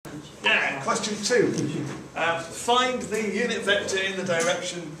Question 2. Find the unit vector in the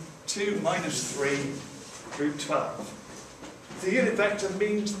direction 2 minus 3 root 12. The unit vector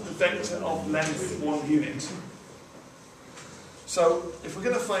means the vector of length 1 unit. So if we're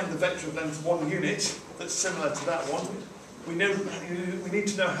going to find the vector of length 1 unit that's similar to that one, we need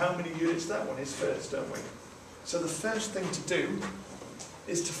to know how many units that one is first, don't we? So the first thing to do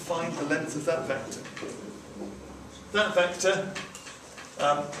is to find the length of that vector. That vector,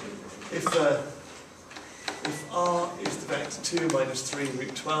 if r is the vector 2 minus 3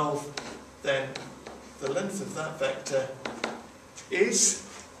 root 12, then the length of that vector is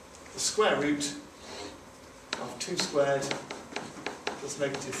the square root of 2 squared plus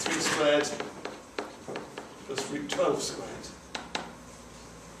negative 3 squared plus root 12 squared,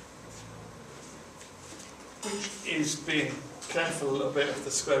 which is being careful a little bit of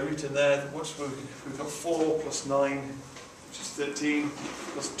the square root in there. We've got 4 plus 9, which is 13,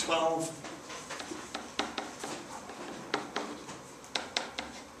 plus 12.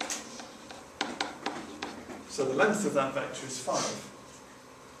 So the length of that vector is 5.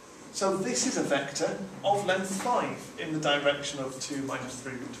 So this is a vector of length 5 in the direction of 2 minus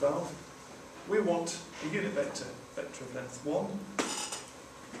 3 root 12. We want a unit vector, vector of length 1.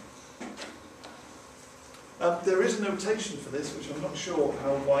 There is a notation for this, which I'm not sure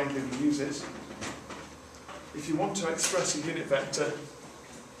how widely we use it. If you want to express a unit vector,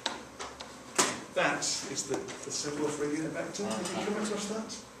 that is the symbol for a unit vector. Have you come across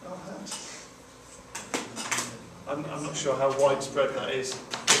that? I'm not sure how widespread that is,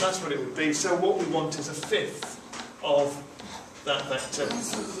 but that's what it would be. So what we want is a fifth of that vector.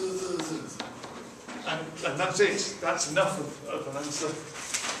 And that's it. That's enough of an answer.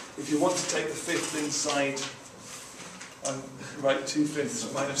 If you want to take the fifth inside and write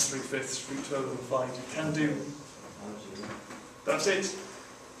 2/5 minus 3/5 root 12 over 5, you can do. That's it.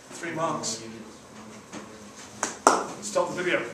 3 marks. Stop the video.